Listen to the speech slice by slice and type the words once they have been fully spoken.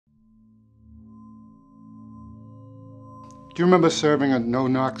Do you remember serving a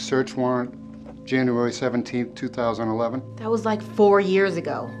no-knock search warrant January 17th, 2011? That was like 4 years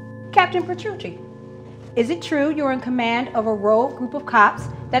ago. Captain Petrucci, is it true you're in command of a rogue group of cops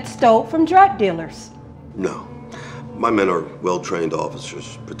that stole from drug dealers? No. My men are well-trained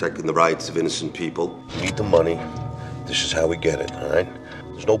officers, protecting the rights of innocent people. You need the money. This is how we get it, all right?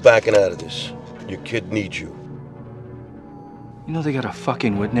 There's no backing out of this. Your kid needs you. You know they got a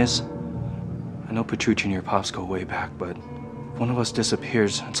fucking witness? I know Petrucci and your pops go way back, but if one of us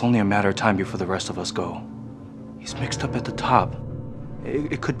disappears, it's only a matter of time before the rest of us go. He's mixed up at the top.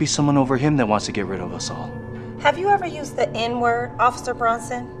 It could be someone over him that wants to get rid of us all. Have you ever used the N-word, Officer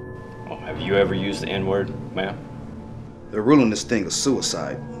Bronson? Well, have you ever used the N-word, ma'am? They're ruling this thing a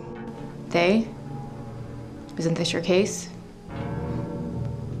suicide. They? Isn't this your case?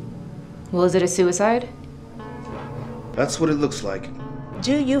 Well, is it a suicide? That's what it looks like.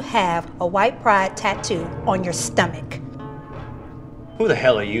 Do you have a white pride tattoo on your stomach? Who the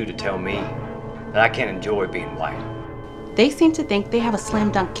hell are you to tell me that I can't enjoy being white? They seem to think they have a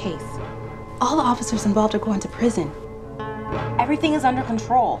slam dunk case. All the officers involved are going to prison. Everything is under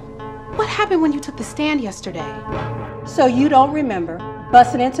control. What happened when you took the stand yesterday? So you don't remember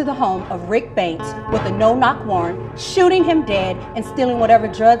busting into the home of Rick Banks with a no-knock warrant, shooting him dead, and stealing whatever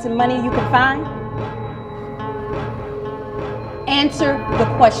drugs and money you can find? Answer the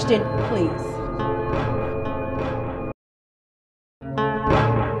question, please.